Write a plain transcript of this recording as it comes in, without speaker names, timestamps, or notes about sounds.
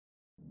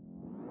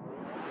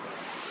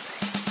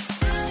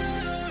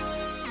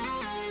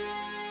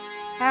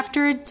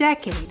After a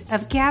decade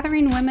of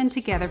gathering women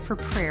together for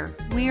prayer,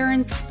 we are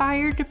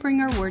inspired to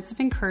bring our words of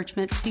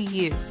encouragement to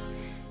you.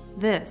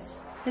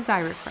 This is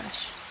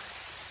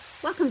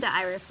iRefresh. Welcome to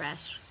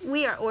iRefresh.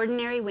 We are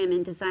ordinary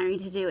women desiring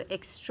to do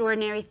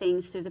extraordinary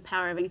things through the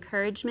power of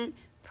encouragement,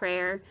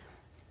 prayer,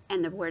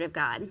 and the Word of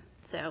God.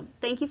 So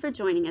thank you for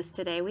joining us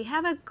today. We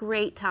have a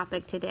great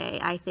topic today,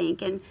 I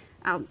think, and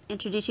I'll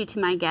introduce you to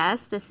my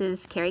guests. This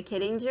is Carrie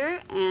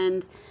Kittinger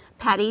and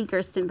Patty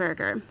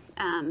Gerstenberger,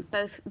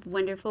 both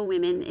wonderful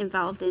women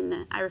involved in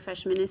the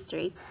iRefresh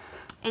ministry.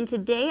 And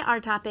today our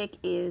topic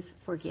is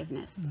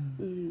forgiveness.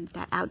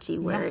 That ouchy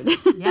word.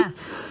 Yes.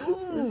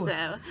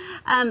 So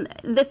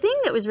the thing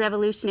that was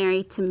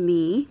revolutionary to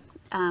me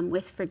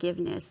with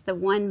forgiveness, the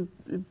one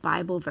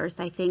Bible verse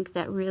I think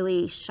that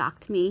really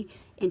shocked me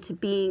into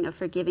being a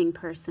forgiving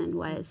person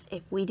was,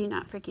 if we do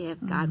not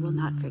forgive, God will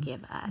not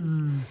forgive us.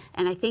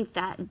 And I think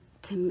that,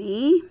 to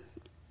me,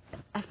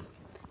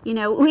 you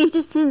know, we've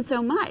just sinned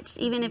so much,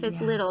 even if it's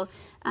little.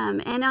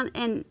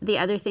 And the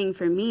other thing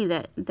for me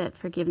that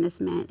forgiveness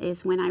meant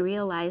is when I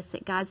realized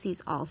that God sees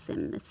all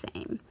sin the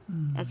same.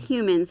 As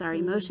humans, our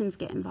emotions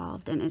get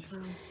involved, and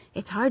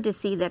it's hard to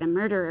see that a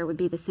murderer would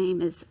be the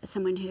same as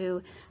someone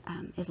who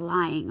is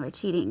lying or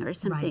cheating or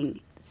something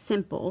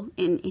simple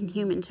in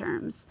human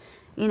terms.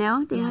 You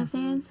know, do you know what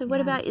I'm saying? So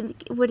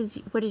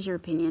what is your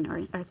opinion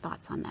or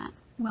thoughts on that?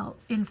 Well,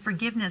 in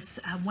forgiveness,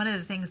 one of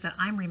the things that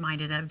I'm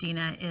reminded of,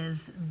 Deana,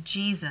 is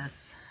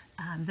Jesus,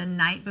 the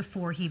night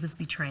before he was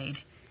betrayed.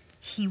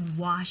 He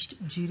washed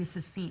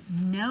Judas's feet,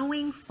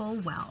 knowing full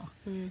well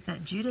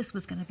that Judas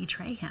was going to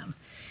betray him.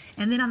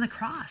 And then on the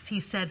cross, he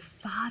said,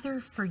 Father,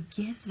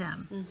 forgive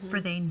them, for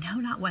they know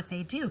not what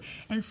they do.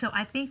 And so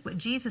I think what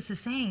Jesus is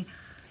saying,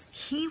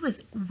 he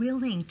was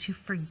willing to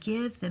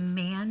forgive the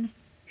man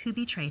who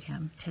betrayed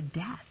him to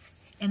death.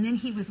 And then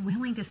he was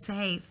willing to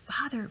say,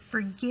 Father,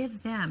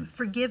 forgive them.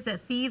 Forgive the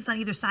thieves on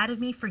either side of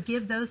me.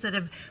 Forgive those that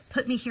have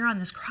put me here on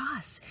this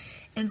cross.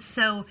 And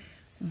so,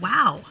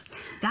 wow,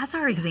 that's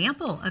our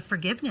example of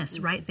forgiveness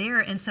right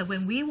there. And so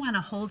when we want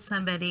to hold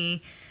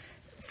somebody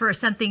for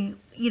something,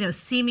 you know,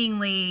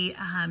 seemingly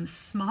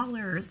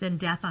smaller than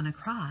death on a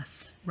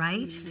cross,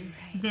 right?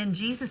 Then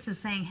Jesus is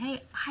saying,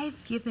 hey, I've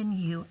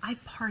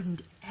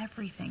pardoned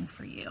everything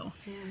for you.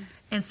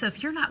 And so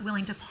if you're not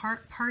willing to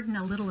pardon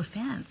a little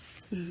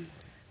offense,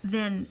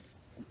 then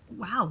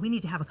wow, we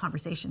need to have a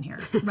conversation here,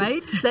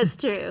 right? That's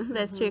true.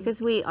 That's true,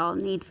 because we all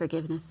need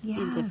forgiveness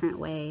in different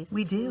ways.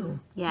 We do.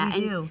 Yeah,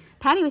 we do.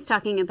 Patty was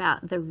talking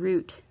about the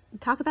root.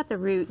 Talk about the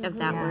root of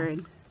that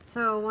word.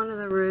 So one of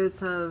the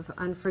roots of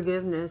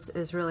unforgiveness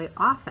is really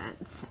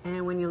offense.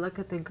 And when you look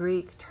at the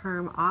Greek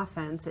term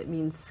offense, it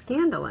means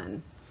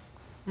scandalon.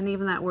 And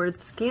even that word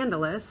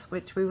scandalous,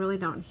 which we really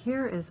don't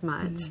hear as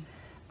much.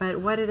 But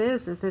what it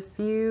is if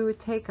you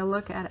take a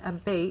look at a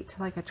bait,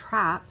 like a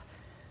trap,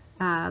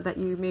 that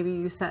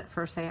you set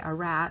for, say, a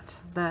rat,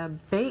 the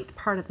bait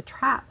part of the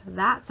trap,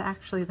 that's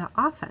actually the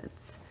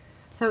offense.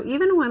 So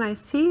even when I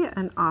see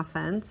an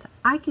offense,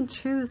 I can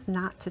choose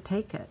not to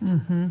take it.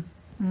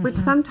 Which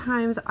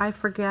sometimes I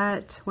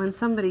forget when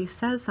somebody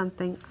says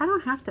something, I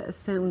don't have to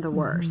assume the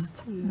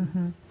worst.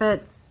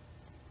 But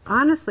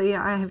honestly,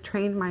 I have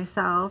trained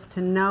myself to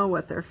know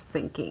what they're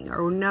thinking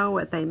or know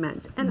what they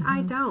meant, and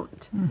I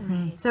don't.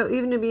 So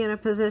even to be in a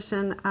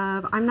position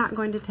of, I'm not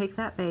going to take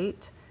that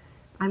bait,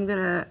 I'm going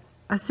to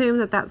assume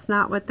that that's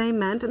not what they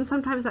meant, and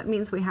sometimes that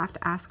means we have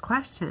to ask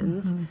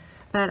questions.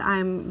 But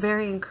I'm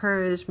very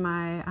encouraged.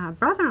 My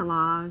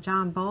brother-in-law,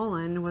 John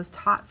Bolin, was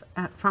taught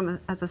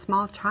as a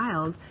small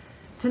child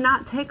to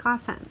not take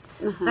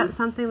offense. That's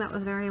something that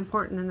was very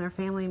important in their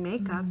family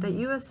makeup, that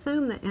you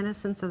assume the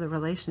innocence of the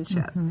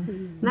relationship.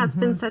 And that's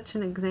been such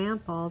an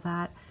example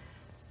that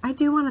I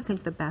do want to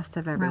think the best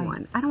of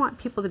everyone. I don't want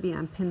people to be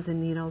on pins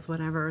and needles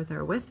whenever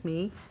they're with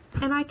me,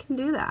 and I can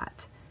do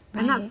that.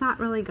 And that's not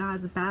really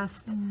God's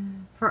best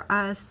for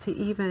us to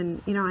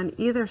even, you know, on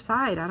either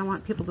side. I don't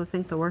want people to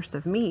think the worst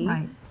of me.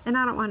 And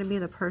I don't want to be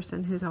the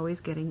person who's always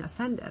getting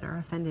offended or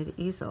offended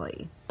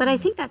easily. But I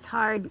think that's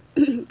hard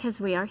because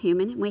we are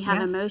human and we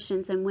have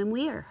emotions. And when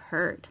we are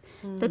hurt,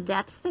 the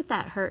depths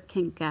that hurt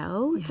can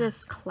go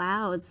just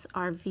clouds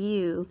our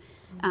view.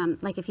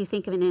 Like if you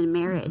think of it in a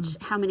marriage,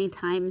 how many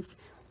times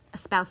a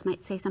spouse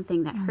might say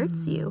something that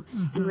hurts you.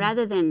 And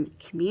rather than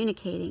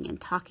communicating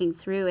and talking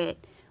through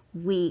it,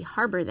 we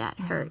harbor that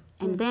hurt,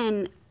 and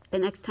then the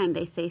next time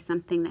they say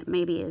something that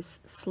maybe is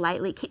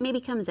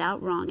maybe comes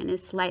out wrong and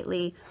is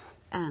slightly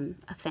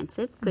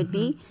offensive, could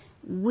be,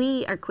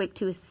 we are quick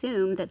to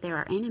assume that they're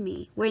our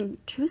enemy, when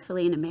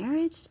truthfully in a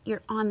marriage,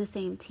 you're on the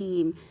same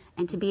team,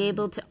 and to be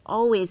able to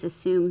always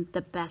assume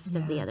the best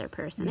of the other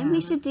person. And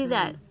we should do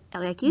that,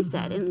 like you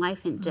said, in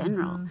life in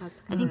general.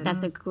 I think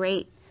that's a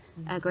great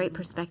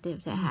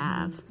perspective to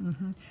have.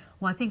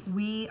 Well, I think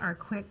we are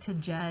quick to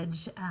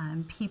judge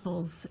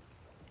people's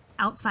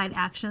outside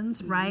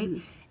actions, right?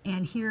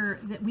 And here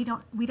that we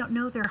don't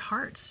know their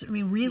hearts. I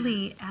mean,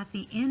 really, at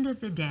the end of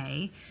the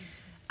day,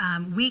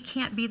 we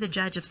can't be the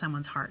judge of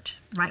someone's heart,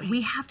 right?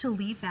 We have to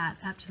leave that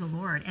up to the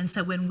Lord. And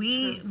so when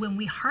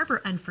we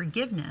harbor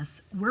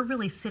unforgiveness, we're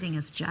really sitting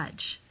as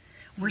judge.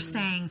 We're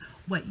saying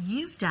what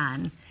you've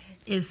done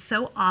is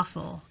so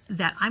awful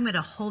that I'm going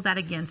to hold that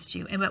against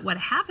you. And but what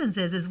happens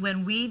is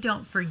when we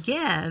don't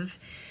forgive,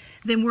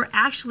 then we're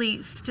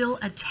actually still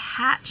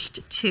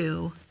attached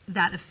to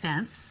that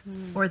offense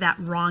or that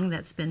wrong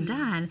that's been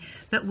done.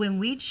 But when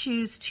we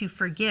choose to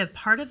forgive,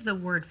 part of the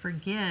word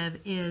forgive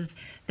is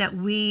that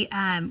we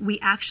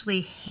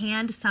actually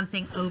hand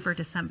something over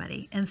to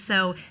somebody. And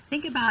so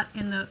think about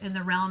in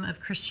the realm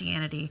of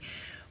Christianity,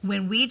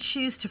 when we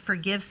choose to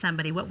forgive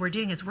somebody, what we're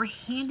doing is we're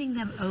handing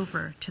them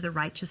over to the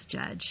righteous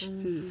judge.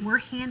 We're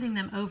handing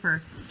them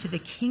over to the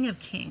King of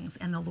Kings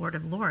and the Lord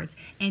of Lords,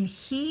 and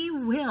he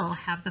will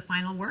have the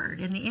final word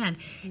in the end.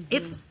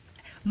 It's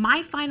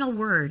my final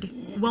word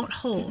won't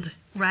hold,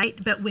 right?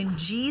 But when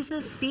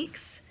Jesus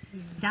speaks,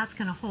 that's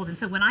going to hold. And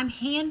so when I'm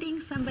handing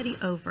somebody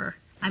over,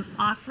 I'm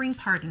offering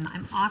pardon,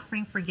 I'm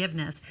offering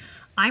forgiveness,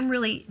 I'm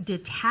really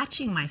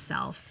detaching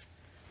myself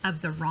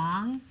of the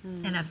wrong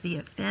and of the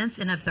offense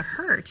and of the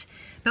hurt.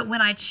 But when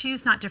I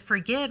choose not to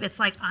forgive, it's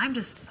like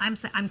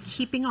I'm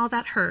keeping all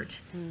that hurt.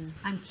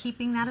 I'm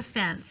keeping that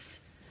offense.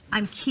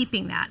 I'm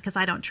keeping that because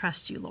I don't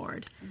trust you,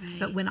 Lord. Right.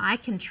 But when I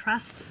can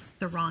trust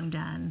the wrong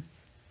done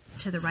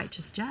to the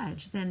righteous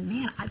judge, then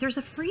man, there's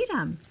a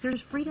freedom.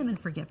 There's freedom in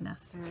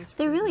forgiveness.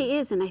 There really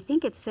is. And I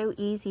think it's so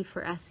easy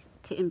for us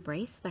to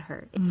embrace the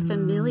hurt. It's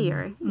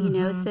familiar, you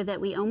know, so that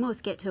we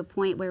almost get to a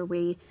point where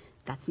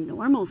that's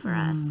normal for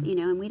us, you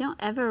know, and we don't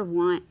ever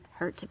want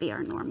hurt to be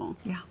our normal,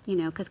 you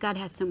know, because God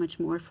has so much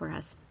more for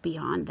us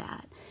beyond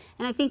that.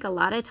 And I think a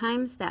lot of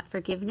times that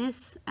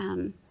forgiveness,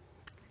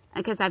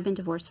 because I've been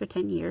divorced for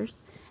 10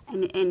 years,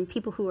 and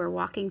people who are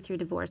walking through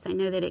divorce, I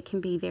know that it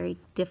can be very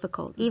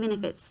difficult, even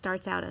if it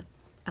starts out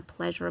a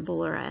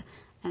pleasurable or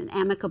an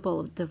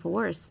amicable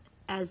divorce.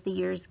 As the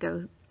years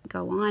go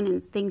on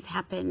and things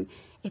happen,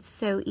 it's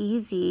so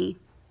easy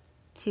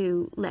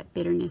to let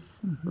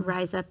bitterness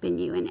rise up in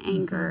you, and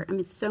anger. I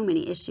mean, so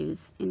many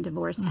issues in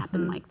divorce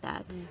happen like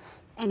that.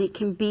 And it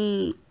can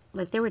be,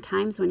 like, there were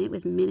times when it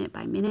was minute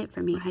by minute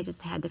for me. I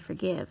just had to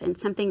forgive. And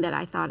something that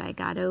I thought I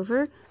got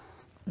over,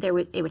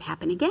 it would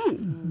happen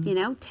again, you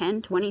know,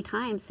 10, 20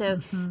 times. So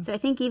I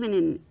think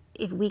even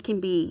if we can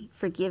be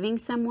forgiving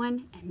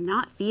someone and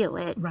not feel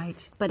it,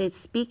 but it's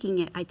speaking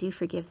it, I do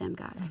forgive them,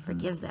 God, I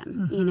forgive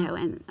them, you know,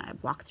 and I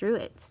walk through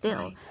it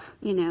still,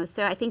 you know.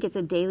 So I think it's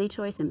a daily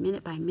choice, a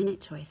minute by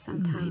minute choice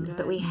sometimes,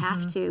 but we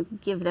have to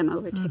give them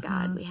over to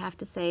God. We have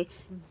to say,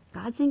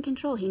 God's in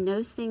control. He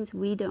knows things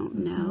we don't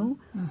know,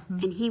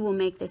 and he will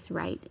make this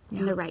right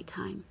in the right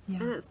time.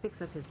 And it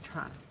speaks of his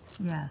trust.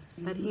 Yes.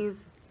 That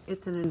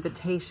it's an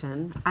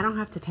invitation. I don't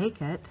have to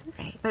take it,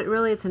 but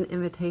really it's an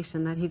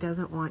invitation that he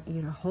doesn't want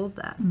you to hold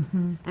that.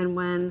 And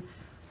when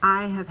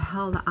I have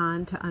held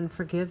on to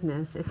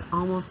unforgiveness, it's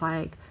almost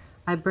like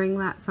I bring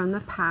that from the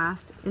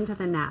past into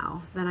the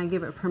now, then I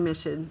give it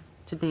permission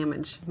to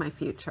damage my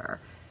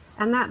future.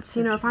 And that's,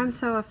 you know, if I'm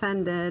so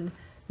offended,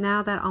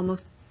 now that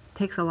almost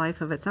takes a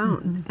life of its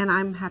own. And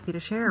I'm happy to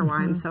share why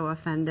I'm so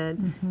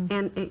offended,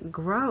 and it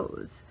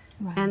grows.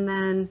 And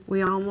then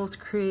we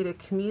almost create a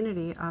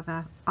community of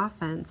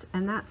offense,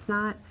 and that's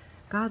not,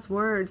 God's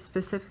word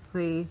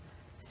specifically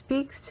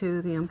speaks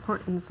to the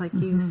importance, like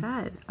you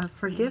said, of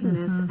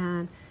forgiveness,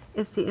 and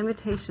it's the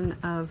invitation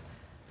of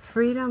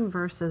freedom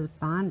versus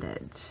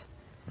bondage.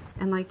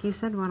 And like you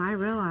said, when I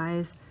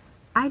realized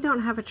I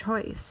don't have a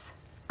choice,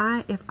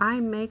 if I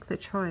make the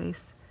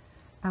choice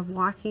of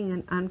walking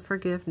in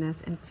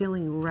unforgiveness and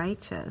feeling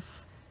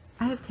righteous,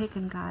 I have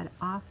taken God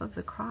off of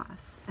the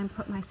cross and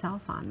put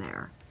myself on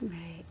there.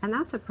 And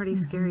that's a pretty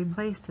scary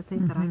place to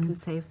think that I can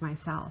save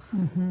myself.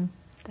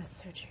 That's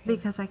so true.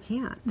 Because I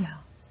can't.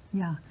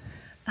 Yeah.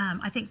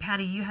 I think,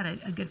 Patty, you had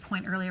a good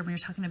point earlier when you were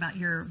talking about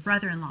your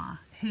brother-in-law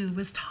who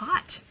was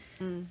taught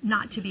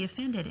not to be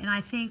offended. And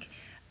I think,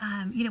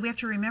 you know, we have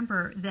to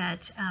remember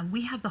that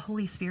we have the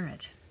Holy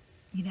Spirit,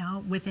 you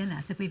know, within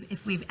us,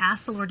 if we've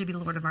asked the Lord to be the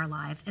Lord of our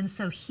lives. And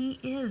so he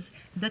is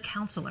the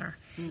counselor.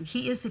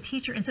 He is the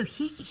teacher. And so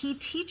he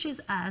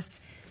teaches us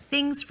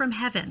things from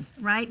heaven,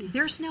 right?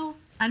 There's no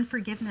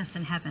unforgiveness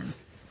in heaven.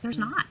 There's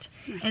not.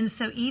 And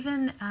so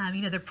even,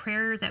 you know, the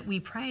prayer that we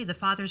pray, the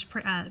Father's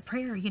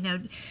prayer, you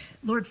know,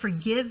 Lord,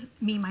 forgive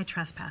me my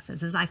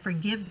trespasses as I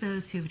forgive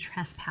those who have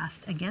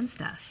trespassed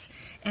against us.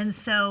 And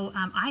so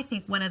I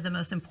think one of the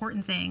most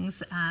important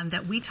things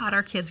that we taught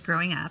our kids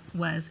growing up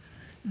was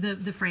the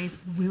phrase,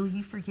 will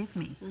you forgive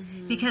me?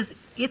 Because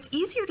it's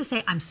easier to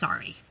say, I'm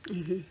sorry.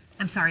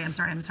 I'm sorry.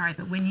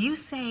 But when you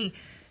say,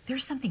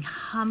 there's something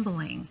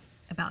humbling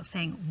about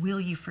saying,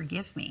 will you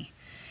forgive me?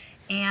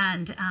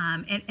 And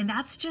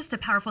that's just a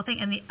powerful thing.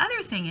 And the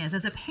other thing is,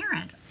 as a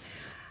parent,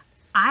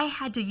 I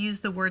had to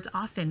use the words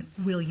often,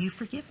 will you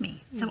forgive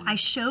me? So I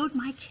showed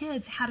my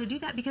kids how to do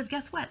that, because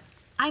guess what?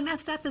 I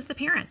messed up as the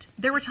parent.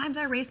 There were times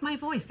I raised my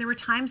voice. There were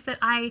times that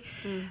I,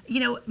 you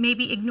know,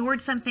 maybe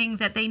ignored something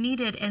that they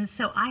needed. And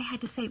so I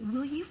had to say,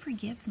 will you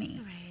forgive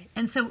me?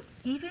 And so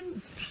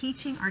even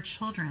teaching our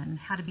children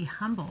how to be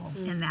humble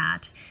in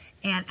that,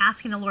 and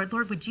asking the Lord,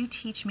 would you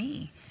teach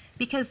me?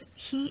 Because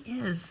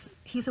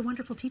he's a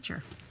wonderful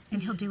teacher,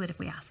 and he'll do it if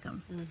we ask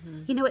him.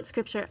 You know what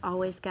scripture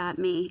always got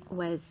me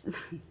was,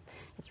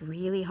 it's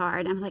really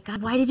hard. I'm like,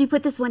 God, why did you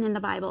put this one in the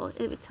Bible?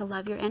 To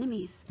love your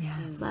enemies.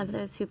 Yes. Love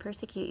those who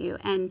persecute you.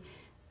 And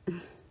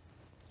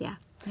yeah.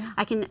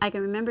 I can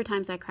remember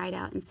times I cried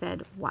out and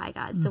said, why,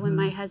 God? So when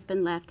my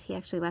husband left, he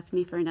actually left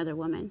me for another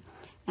woman.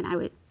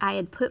 And I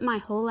had put my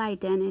whole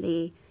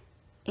identity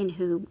in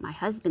who my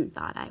husband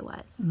thought I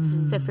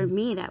was. So for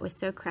me, that was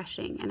so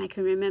crushing. And I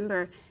can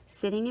remember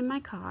sitting in my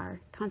car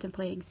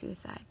contemplating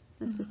suicide.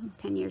 This was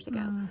 10 years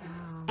ago.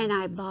 And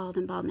I bawled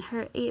and bawled,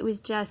 and it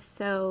was just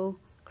so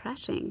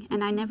crushing.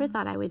 And I never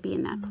thought I would be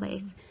in that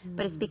place.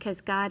 But it's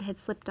because God had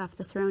slipped off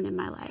the throne in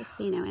my life,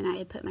 and I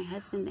had put my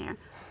husband there.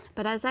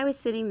 But as I was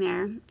sitting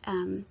there,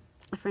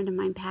 a friend of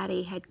mine,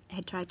 Patty,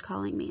 had tried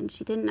calling me, and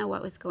she didn't know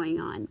what was going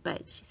on.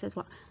 But she said,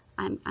 well,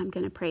 I'm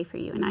going to pray for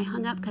you. And I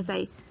hung up because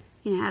I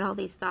had all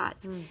these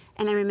thoughts.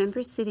 And I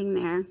remember sitting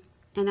there,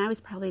 and I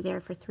was probably there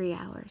for 3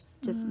 hours,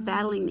 just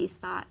battling these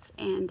thoughts.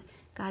 And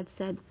God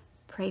said,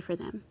 pray for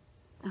them.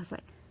 I was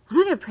like, I'm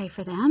not going to pray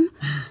for them.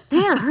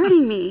 They're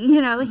hurting me.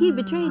 He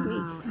betrayed me.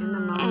 In the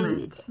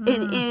moment.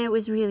 And it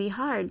was really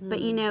hard. But,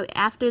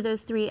 after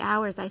those 3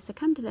 hours, I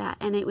succumbed to that.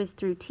 And it was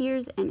through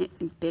tears and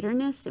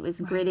bitterness. It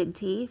was gritted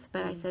teeth.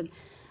 But I said,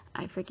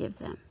 I forgive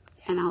them.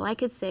 And all I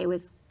could say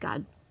was,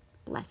 God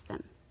bless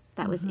them.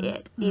 That was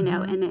it,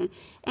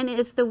 and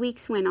as the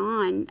weeks went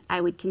on,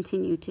 I would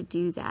continue to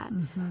do that.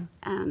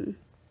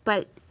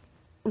 But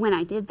when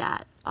I did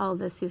that, all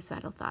the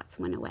suicidal thoughts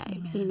went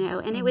away,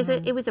 and it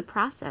was a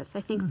process.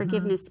 I think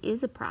forgiveness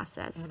is a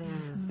process. It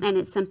is. And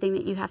it's something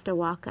that you have to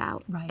walk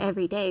out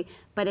every day.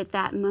 But at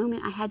that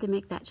moment, I had to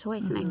make that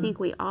choice. And I think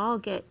we all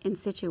get in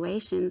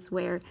situations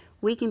where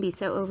we can be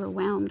so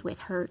overwhelmed with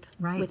hurt,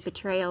 with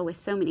betrayal, with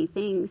so many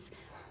things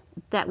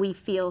that we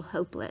feel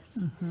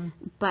hopeless.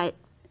 But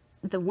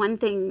the one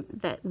thing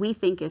that we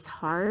think is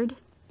hard,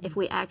 if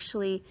we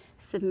actually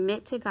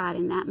submit to God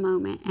in that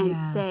moment and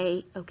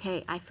say,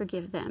 okay, I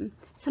forgive them.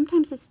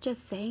 Sometimes it's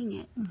just saying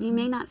it. You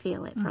may not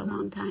feel it for a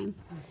long time.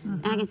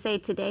 And I can say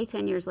today,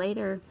 10 years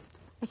later,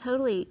 I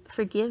totally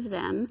forgive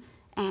them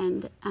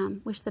and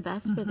wish the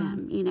best for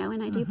them,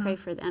 and I do pray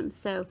for them.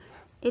 So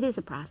it is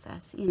a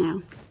process,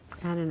 And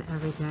in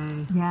every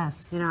day.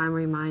 Yes. I'm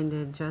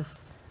reminded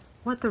just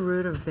what the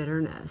root of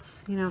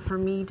bitterness, for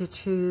me to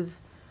choose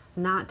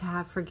not to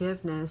have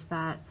forgiveness,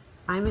 that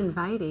I'm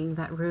inviting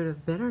that root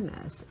of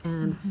bitterness.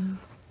 And,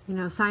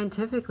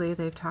 scientifically,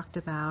 they've talked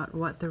about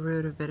what the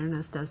root of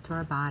bitterness does to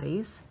our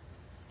bodies,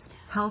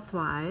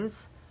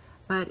 health-wise.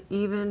 But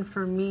even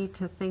for me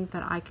to think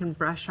that I can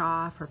brush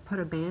off or put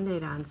a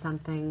Band-Aid on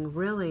something,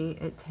 really,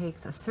 it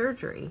takes a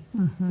surgery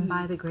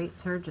by the great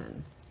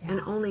surgeon. Yeah.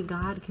 And only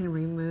God can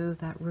remove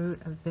that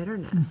root of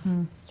bitterness.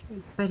 It's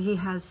true. But he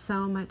has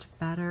so much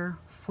better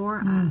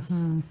for us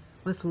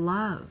with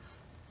love,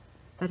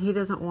 that he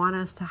doesn't want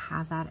us to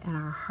have that in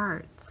our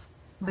hearts.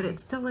 But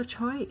it's still a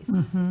choice.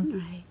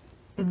 Right.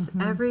 It's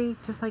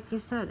just like you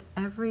said,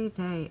 every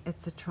day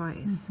it's a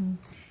choice.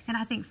 And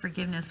I think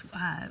forgiveness,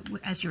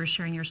 as you were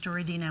sharing your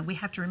story, Deana, we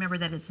have to remember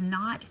that it's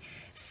not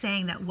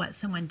saying that what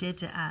someone did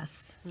to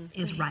us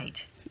is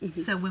right.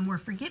 So when we're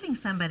forgiving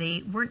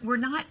somebody, we're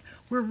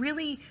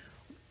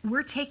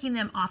taking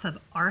them off of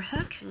our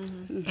hook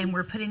and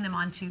we're putting them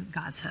onto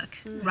God's hook,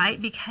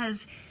 right?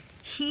 Because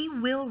he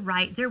will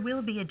there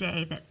will be a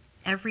day that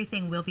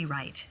everything will be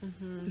right.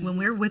 When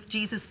we're with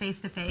Jesus face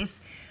to face,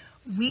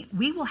 we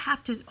will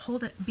have to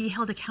be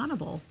held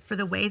accountable for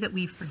the way that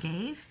we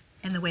forgave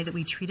and the way that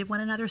we treated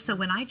one another. So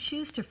when I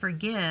choose to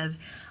forgive,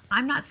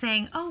 I'm not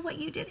saying, oh, what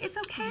you did, it's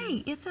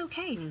okay. It's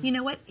okay. You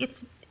know what?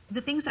 It's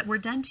the things that were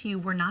done to you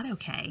were not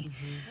okay.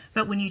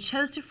 But when you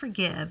chose to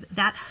forgive,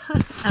 that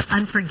hook of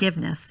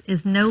unforgiveness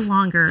is no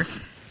longer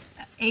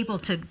able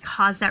to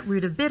cause that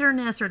root of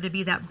bitterness or to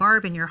be that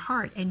barb in your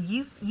heart. And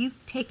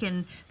you've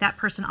taken that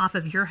person off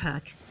of your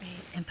hook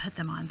and put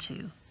them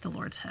onto the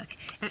Lord's hook.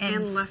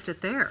 And left it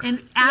there.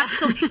 And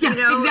absolutely,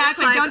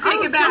 exactly. Like, don't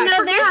take it back.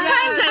 No, there's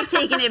times I've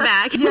taken it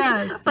back. But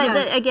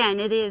yes. Again,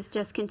 it is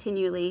just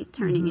continually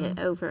turning it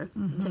over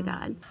to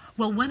God.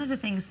 Well, one of the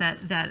things that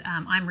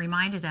I'm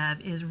reminded of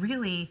is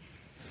really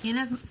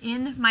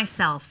in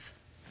myself,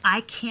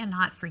 I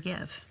cannot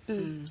forgive.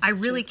 I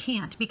really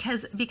can't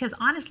because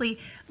honestly,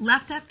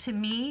 left up to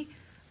me,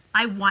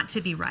 I want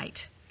to be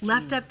right.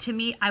 Left up to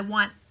me, I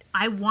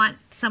want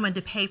someone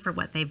to pay for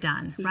what they've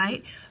done,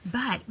 right?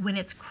 But when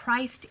it's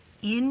Christ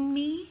in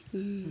me,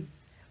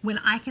 when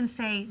I can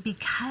say,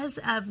 because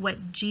of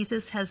what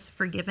Jesus has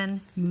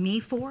forgiven me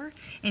for,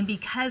 and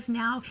because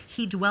now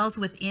he dwells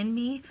within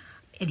me,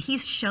 and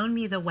he's shown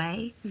me the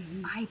way,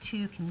 I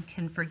too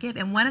can forgive.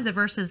 And one of the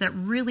verses that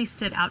really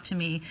stood out to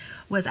me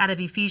was out of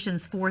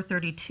Ephesians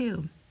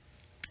 4:32.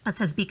 It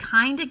says, be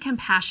kind and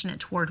compassionate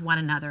toward one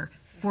another,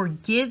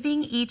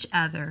 forgiving each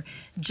other,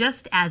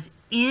 just as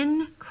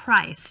in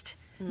Christ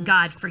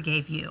God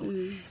forgave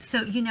you.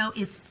 So,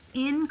 it's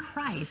in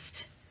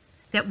Christ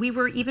that we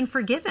were even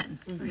forgiven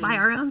by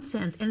our own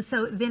sins. And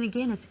so then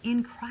again, it's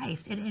in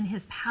Christ and in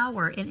his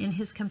power and in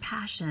his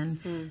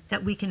compassion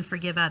that we can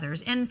forgive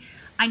others. And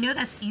I know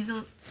that's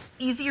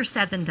easier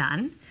said than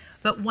done.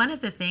 But one of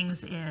the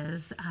things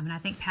is, and I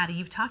think, Patty,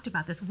 you've talked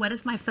about this, what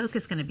is my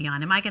focus going to be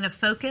on? Am I going to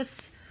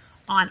focus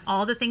on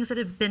all the things that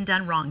have been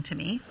done wrong to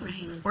me?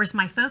 Right. Or is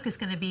my focus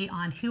going to be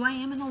on who I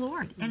am in the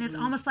Lord? And it's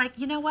almost like,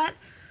 you know what?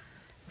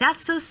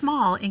 That's so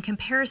small in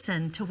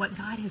comparison to what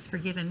God has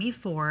forgiven me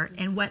for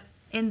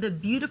and the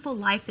beautiful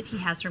life that he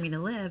has for me to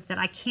live that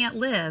I can't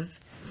live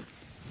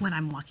when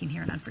I'm walking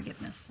here in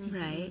unforgiveness.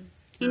 Right.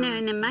 You know,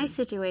 and in my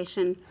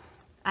situation,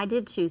 I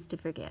did choose to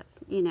forgive,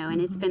 you know,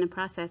 and it's been a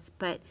process,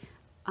 but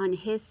on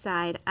his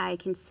side, I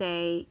can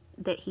say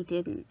that he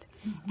didn't.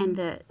 And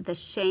the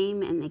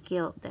shame and the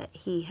guilt that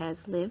he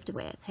has lived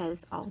with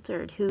has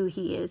altered who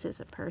he is as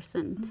a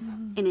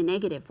person in a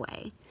negative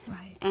way.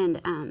 Right.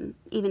 And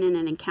even in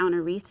an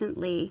encounter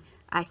recently,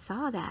 I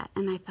saw that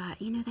and I thought,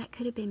 you know, that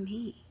could have been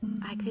me.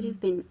 I could have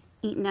been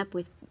eaten up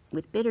with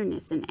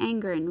bitterness and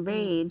anger and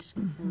rage,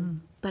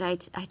 but I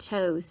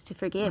chose to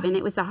forgive. And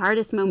it was the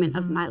hardest moment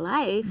of my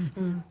life,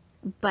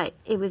 but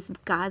it was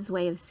God's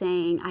way of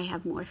saying, I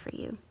have more for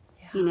you.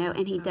 You know,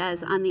 and he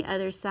does. On the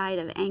other side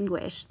of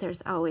anguish,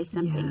 there's always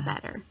something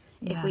better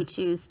if we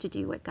choose to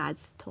do what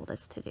God's told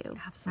us to do.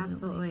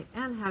 Absolutely.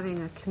 And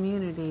having a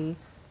community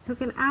who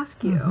can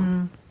ask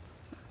you,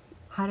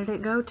 how did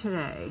it go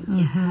today?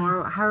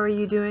 Or how are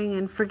you doing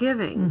in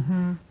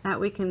forgiving? That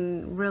we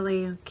can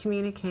really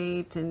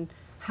communicate and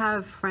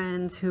have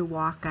friends who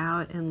walk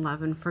out in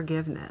love and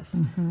forgiveness.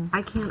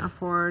 I can't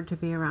afford to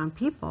be around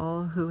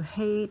people who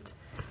hate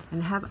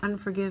and have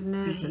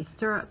unforgiveness and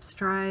stir up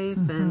strife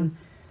and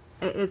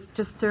it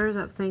just stirs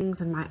up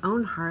things in my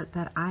own heart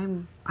that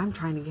I'm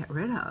trying to get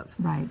rid of.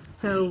 Right.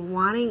 So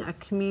wanting a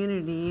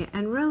community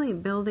and really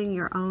building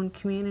your own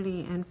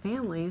community and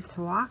families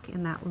to walk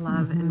in that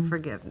love and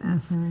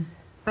forgiveness.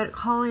 But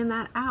calling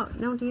that out,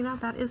 no, Deana,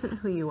 that isn't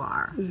who you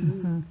are.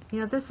 You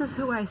know, this is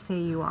who I say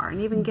you are.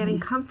 And even getting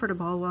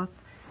comfortable with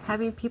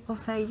having people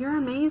say, you're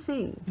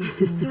amazing.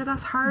 You know,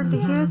 that's hard to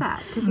hear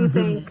that because you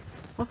think,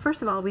 well,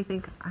 first of all, we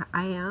think,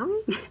 I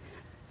am?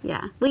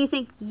 Yeah. Well, you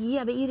think,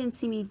 yeah, but you didn't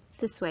see me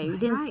this way. You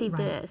didn't see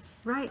this.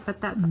 Right, but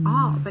that's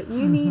all. But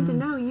you need to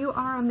know you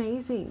are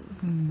amazing.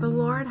 The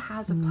Lord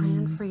has a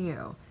plan for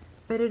you.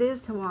 But it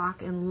is to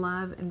walk in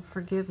love and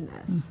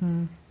forgiveness.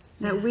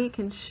 That we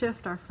can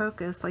shift our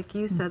focus, like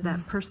you said,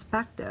 that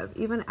perspective.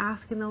 Even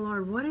asking the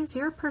Lord, what is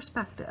your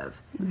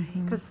perspective?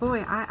 Because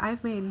boy,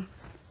 I've made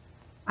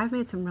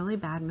some really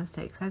bad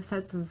mistakes. I've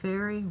said some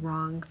very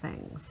wrong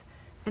things.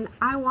 And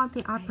I want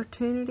the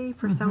opportunity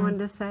for someone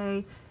to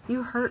say,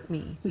 you hurt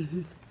me.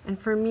 And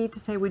for me to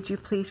say, would you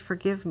please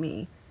forgive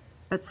me?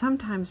 But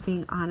sometimes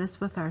being honest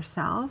with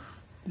ourselves,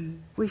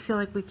 we feel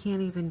like we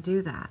can't even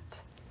do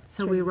that.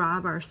 So we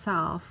rob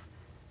ourselves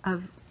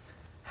of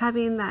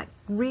having that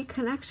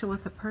reconnection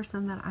with the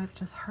person that I've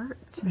just hurt.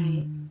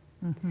 Right.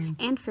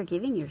 And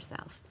forgiving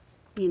yourself.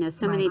 You know,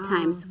 so many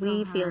times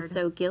we feel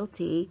so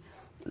guilty,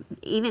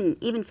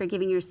 even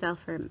forgiving yourself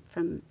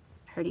from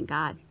hurting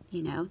God,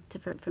 you know,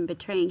 from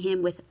betraying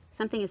him with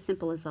something as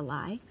simple as a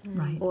lie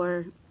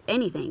or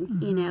anything,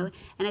 you know.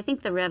 And I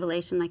think the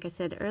revelation, like I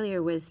said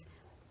earlier, was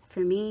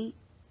for me,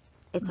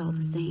 it's all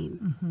the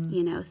same,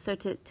 you know. So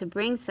to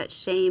bring such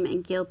shame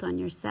and guilt on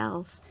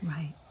yourself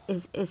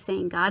is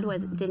saying God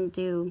didn't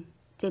do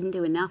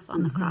enough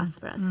on the cross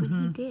for us when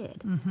he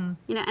did.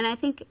 You know, and I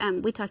think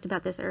we talked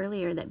about this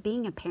earlier, that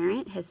being a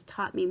parent has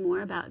taught me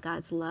more about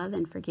God's love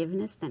and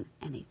forgiveness than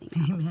anything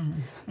else.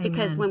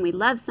 Because when we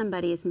love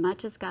somebody as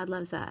much as God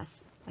loves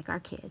us, like our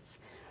kids,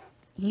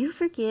 you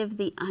forgive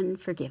the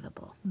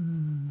unforgivable.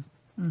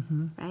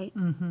 Right?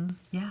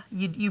 Yeah,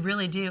 you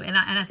really do. And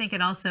I think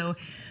it also,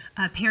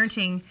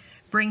 parenting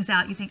brings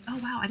out, you think, oh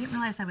wow, I didn't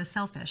realize I was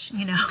selfish,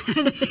 you know.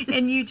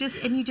 and you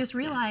just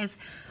realize,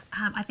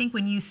 I think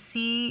when you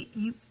see,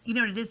 you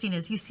know what it is, Deana,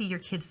 is you see your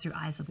kids through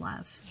eyes of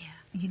love.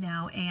 You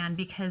know, and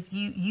because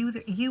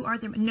you are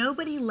there.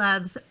 Nobody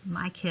loves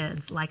my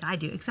kids like I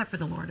do, except for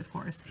the Lord, of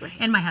course,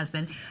 and my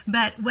husband.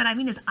 But what I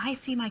mean is I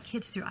see my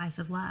kids through eyes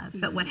of love.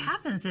 But what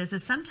happens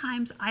is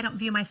sometimes I don't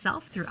view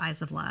myself through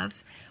eyes of love,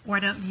 or I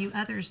don't view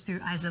others through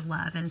eyes of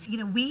love. And, you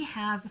know,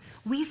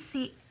 we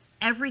see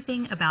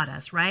everything about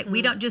us, right?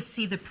 We don't just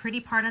see the pretty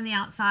part on the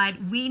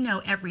outside. We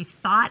know every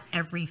thought,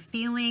 every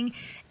feeling,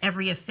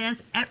 every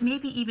offense,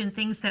 maybe even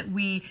things that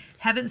we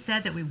haven't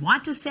said that we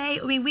want to say.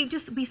 I mean, we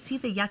see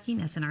the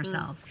yuckiness in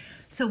ourselves.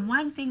 So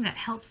one thing that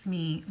helps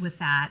me with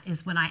that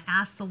is when I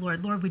ask the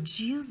Lord, would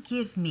you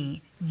give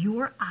me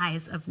your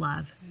eyes of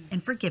love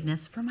and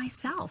forgiveness for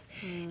myself?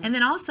 And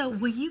then also,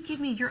 will you give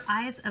me your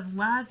eyes of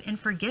love and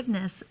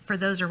forgiveness for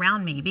those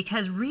around me?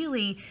 Because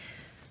really,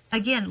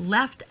 again,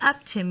 left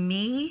up to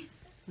me,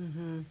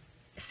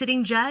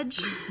 sitting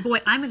judge, boy,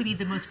 I'm going to be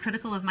the most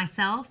critical of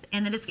myself,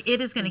 and then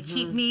it is going to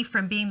keep me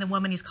from being the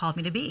woman he's called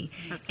me to be.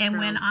 And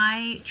when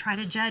I try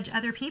to judge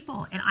other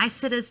people and I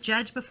sit as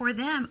judge before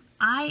them,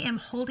 I am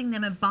holding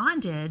them in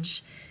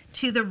bondage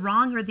to the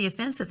wrong or the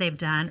offense that they've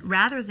done,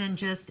 rather than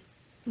just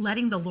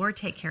letting the Lord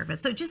take care of it.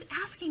 So just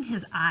asking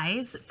his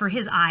eyes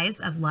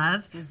of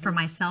love for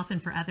myself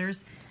and for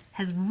others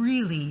has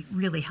really,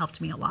 really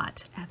helped me a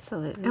lot.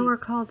 Absolutely. And we're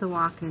called to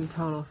walk in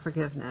total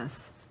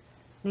forgiveness.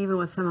 And even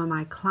with some of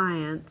my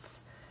clients,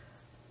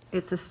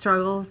 it's a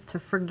struggle to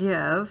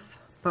forgive,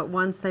 but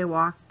once they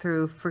walk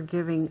through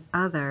forgiving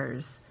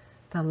others,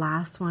 the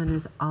last one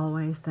is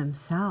always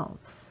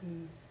themselves.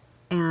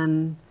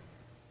 And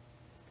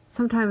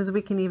sometimes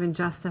we can even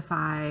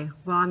justify,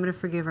 well, I'm going to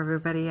forgive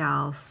everybody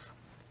else.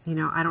 You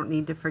know, I don't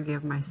need to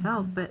forgive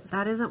myself. But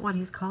that isn't what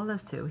he's called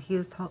us to. He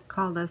has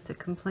called us to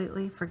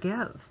completely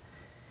forgive.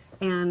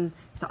 And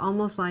it's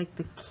almost like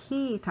the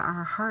key to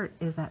our heart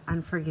is that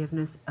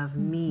unforgiveness of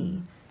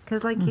me.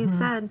 Because like you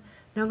said,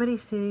 nobody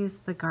sees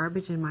the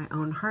garbage in my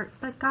own heart,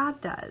 but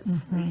God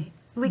does. Right.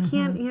 We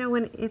can't, you know,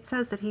 when it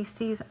says that he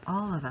sees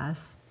all of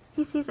us,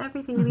 he sees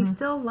everything and he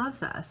still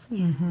loves us.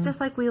 Just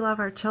like we love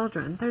our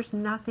children. There's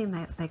nothing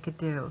that they could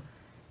do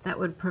that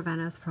would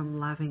prevent us from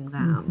loving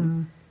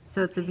them.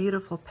 So it's a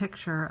beautiful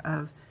picture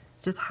of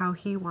just how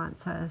he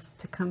wants us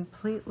to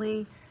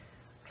completely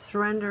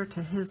surrender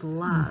to his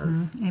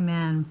love.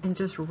 Amen. And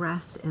just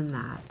rest in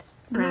that.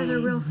 And there's a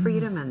real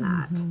freedom in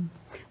that.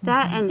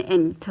 That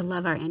and to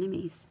love our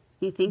enemies.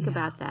 You think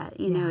about that,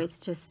 you know, it's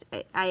just,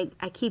 I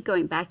keep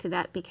going back to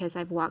that because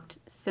I've walked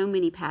so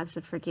many paths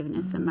of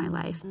forgiveness in my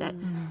life that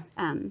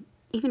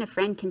even a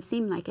friend can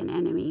seem like an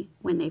enemy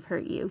when they've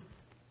hurt you.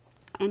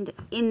 And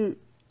in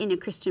a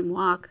Christian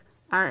walk,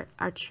 our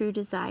true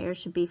desire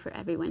should be for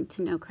everyone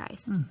to know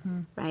Christ,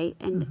 right?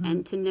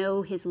 And to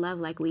know his love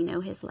like we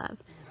know his love,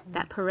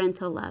 that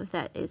parental love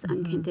that is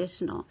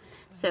unconditional.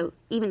 So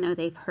even though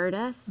they've hurt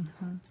us,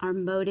 our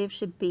motive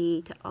should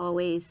be to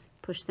always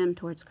push them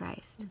towards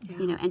Christ,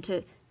 you know, and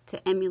to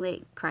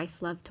emulate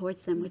Christ's love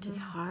towards them, which is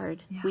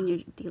hard when you're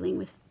dealing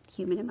with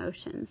human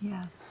emotions.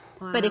 Yes.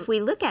 Well, But if we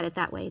look at it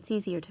that way, it's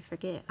easier to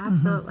forgive.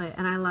 Absolutely.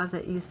 And I love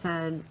that you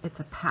said it's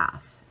a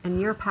path.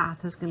 And your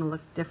path is going to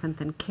look different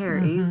than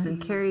Carrie's,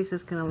 and Carrie's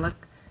is going to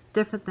look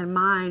different than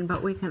mine,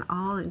 but we can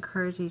all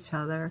encourage each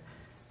other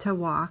to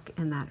walk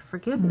in that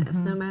forgiveness,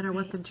 no matter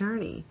what the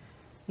journey.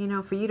 You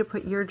know, for you to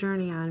put your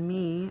journey on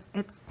me,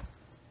 it's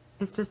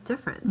just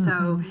different.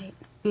 So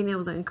being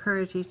able to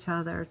encourage each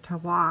other to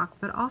walk,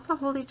 but also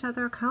hold each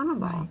other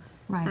accountable.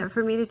 Right. That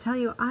for me to tell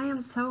you, I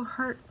am so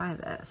hurt by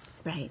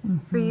this. Right.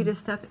 For you to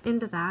step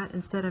into that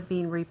instead of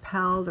being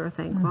repelled or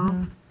think,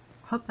 well,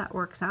 hope that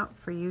works out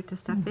for you to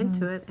step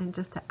into it and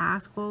just to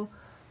ask, well,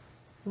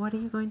 what are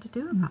you going to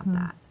do about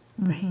that?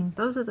 Right.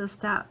 Those are the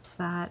steps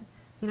that,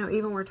 you know,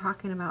 even we're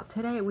talking about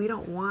today. We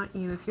don't want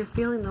you, if you're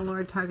feeling the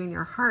Lord tugging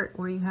your heart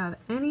where you have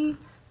any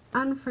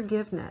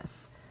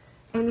unforgiveness,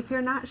 and if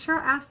you're not sure,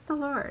 ask the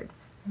Lord,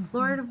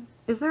 Lord,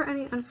 is there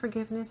any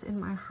unforgiveness in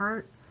my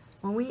heart?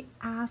 When we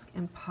ask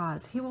and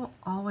pause, he will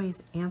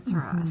always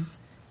answer us.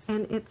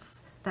 And it's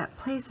that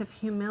place of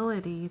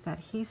humility that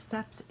he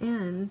steps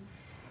in,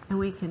 and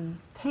we can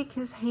take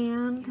his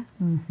hand,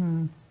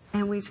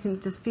 and we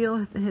can just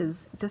feel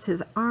his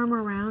arm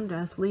around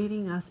us,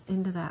 leading us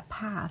into that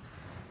path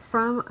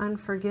from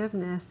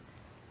unforgiveness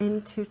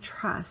into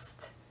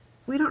trust.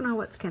 We don't know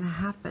what's going to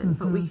happen,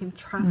 but we can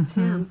trust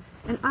him.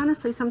 And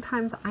honestly,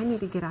 sometimes I need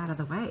to get out of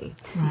the way.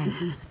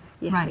 Right.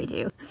 Yes, we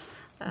do.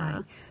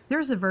 Right.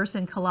 There's a verse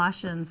in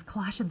Colossians.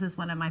 Colossians is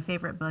one of my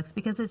favorite books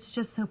because it's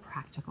just so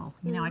practical.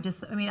 You know,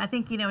 I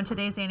think, you know, in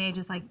today's day and age,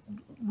 it's like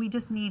we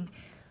just need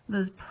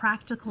those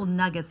practical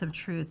nuggets of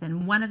truth.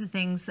 And one of the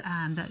things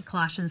that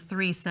Colossians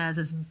 3 says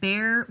is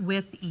bear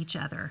with each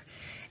other.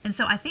 And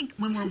so I think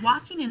when we're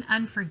walking in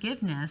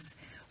unforgiveness,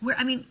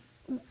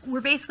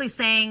 we're basically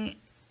saying,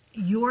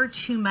 you're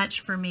too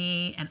much for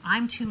me and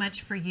I'm too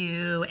much for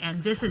you,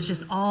 and this is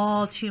just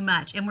all too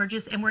much, and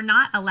we're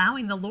not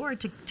allowing the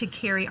Lord to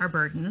carry our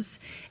burdens.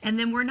 And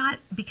then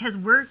because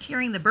we're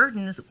carrying the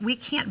burdens, we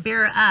can't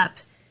bear up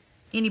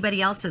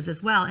anybody else's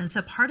as well. And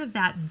so part of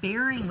that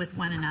bearing with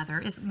one another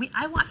is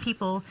I want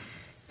people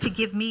to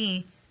give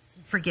me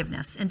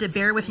forgiveness and to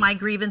bear with my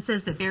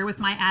grievances, to bear with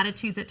my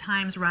attitudes at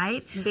times,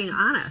 right? Being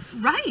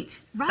honest. Right.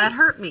 That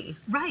hurt me.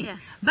 Right. Yeah.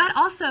 But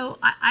also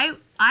I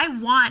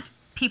want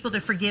people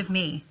to forgive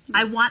me.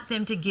 I want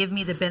them to give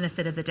me the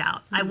benefit of the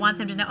doubt. I want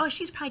them to know, oh,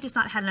 she's probably just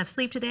not had enough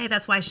sleep today.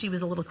 That's why she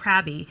was a little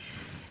crabby.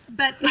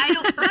 But I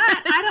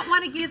don't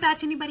want to give that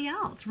to anybody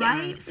else,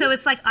 right? So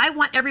it's like I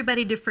want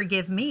everybody to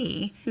forgive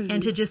me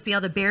and to just be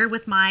able to bear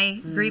with my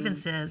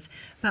grievances.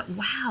 But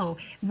wow,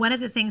 one of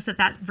the things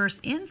that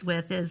verse ends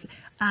with is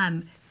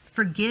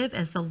forgive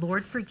as the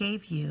Lord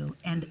forgave you,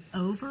 and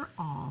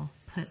overall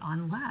put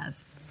on love.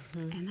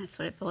 And that's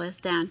what it boils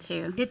down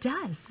to. It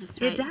does. That's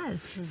right. It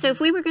does. So if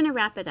we were going to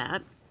wrap it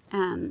up,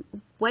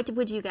 what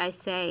would you guys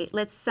say?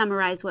 Let's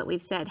summarize what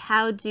we've said.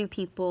 How do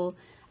people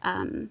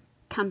come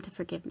to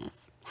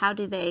forgiveness?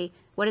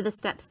 What are the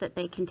steps that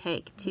they can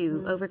take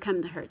to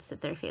overcome the hurts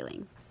that they're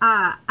feeling?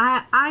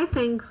 I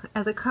think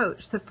as a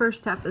coach, the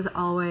first step is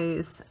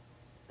always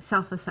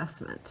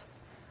self-assessment.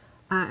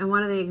 And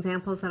one of the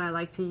examples that I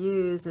like to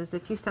use is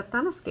if you stepped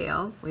on a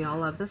scale, we all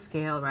love the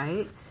scale,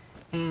 right?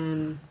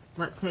 And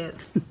let's say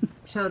it's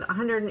showed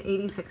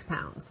 186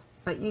 pounds,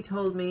 but you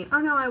told me, oh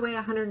no, I weigh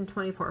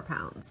 124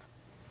 pounds.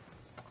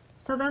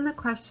 So then the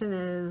question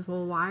is,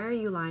 well, why are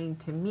you lying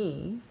to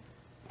me?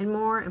 And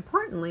more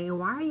importantly,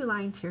 why are you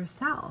lying to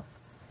yourself?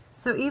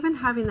 So even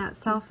having that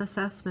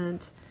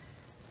self-assessment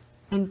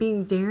and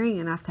being daring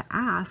enough to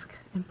ask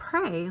and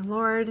pray,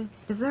 Lord,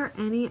 is there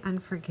any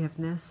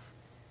unforgiveness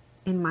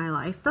in my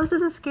life? Those are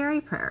the scary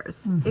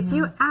prayers. If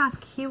you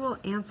ask, he will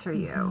answer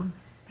you.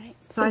 Right.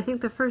 So I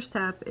think the first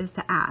step is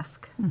to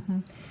ask.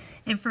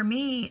 And for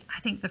me, I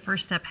think the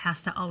first step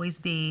has to always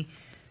be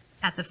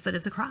at the foot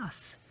of the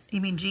cross. I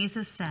mean,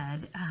 Jesus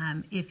said,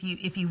 if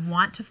you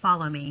want to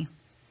follow me,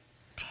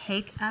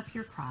 take up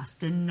your cross,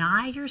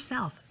 deny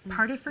yourself.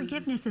 Part of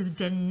forgiveness is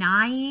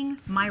denying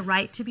my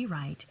right to be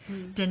right,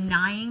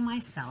 denying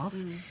myself,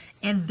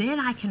 and then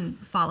I can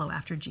follow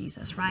after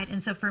Jesus, right?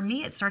 And so for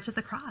me, it starts at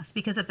the cross,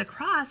 because at the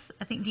cross,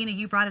 I think, Deana,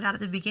 you brought it out at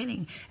the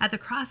beginning. At the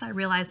cross, I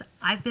realized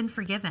I've been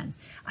forgiven.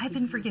 I've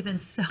been forgiven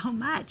so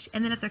much.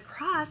 And then at the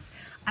cross,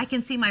 I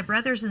can see my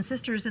brothers and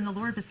sisters in the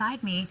Lord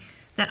beside me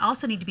that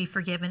also need to be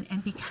forgiven.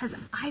 And because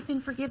I've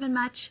been forgiven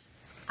much,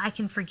 I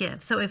can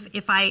forgive. So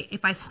if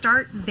I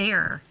start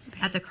there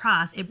at the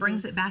cross, it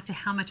brings it back to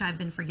how much I've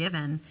been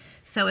forgiven.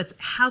 So it's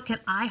how can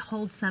I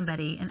hold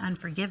somebody in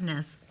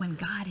unforgiveness when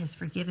God has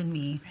forgiven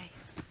me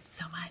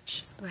so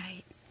much?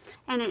 Right.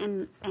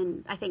 And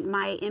I think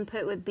my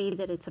input would be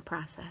that it's a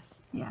process.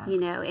 Yes. You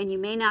know, and you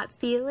may not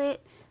feel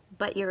it,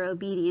 but your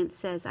obedience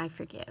says, I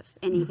forgive.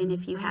 And even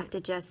if you have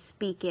to just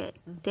speak it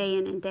day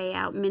in and day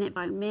out, minute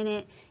by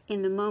minute,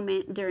 in the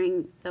moment,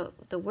 during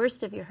the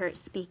worst of your hurt,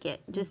 speak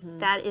it. Just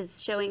that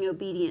is showing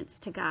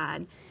obedience to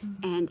God.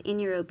 And in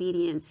your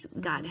obedience,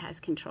 God has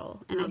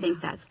control. And I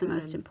think that's the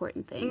most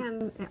important thing.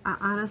 And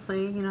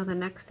honestly, you know, the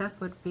next step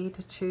would be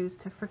to choose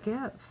to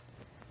forgive.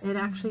 It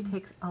actually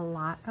takes a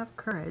lot of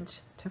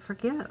courage to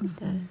forgive. It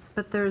does.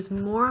 But there's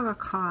more of a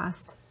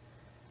cost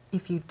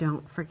if you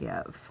don't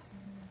forgive.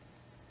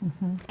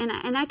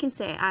 And I can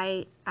say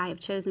I have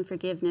chosen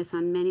forgiveness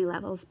on many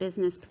levels,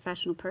 business,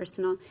 professional,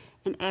 personal,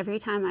 and every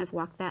time I've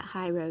walked that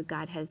high road,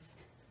 God has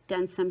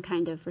done some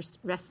kind of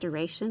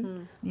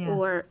restoration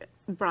or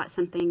brought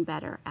something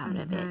better out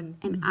of it.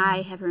 And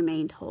I have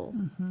remained whole,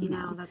 you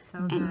know, that's so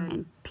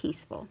and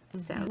peaceful.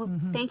 So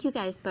thank you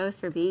guys both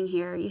for being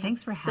here. You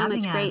Thanks for have so having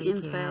much great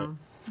us. input.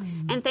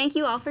 And thank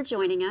you all for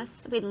joining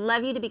us. We'd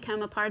love you to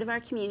become a part of our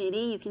community.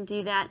 You can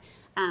do that.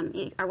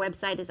 Our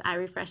website is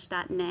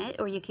irefresh.net,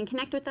 or you can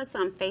connect with us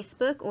on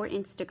Facebook or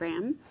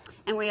Instagram.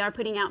 And we are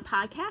putting out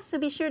podcasts, so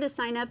be sure to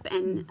sign up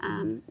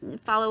and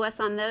follow us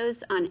on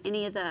those on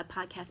any of the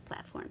podcast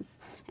platforms.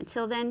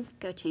 Until then,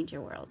 go change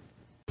your world.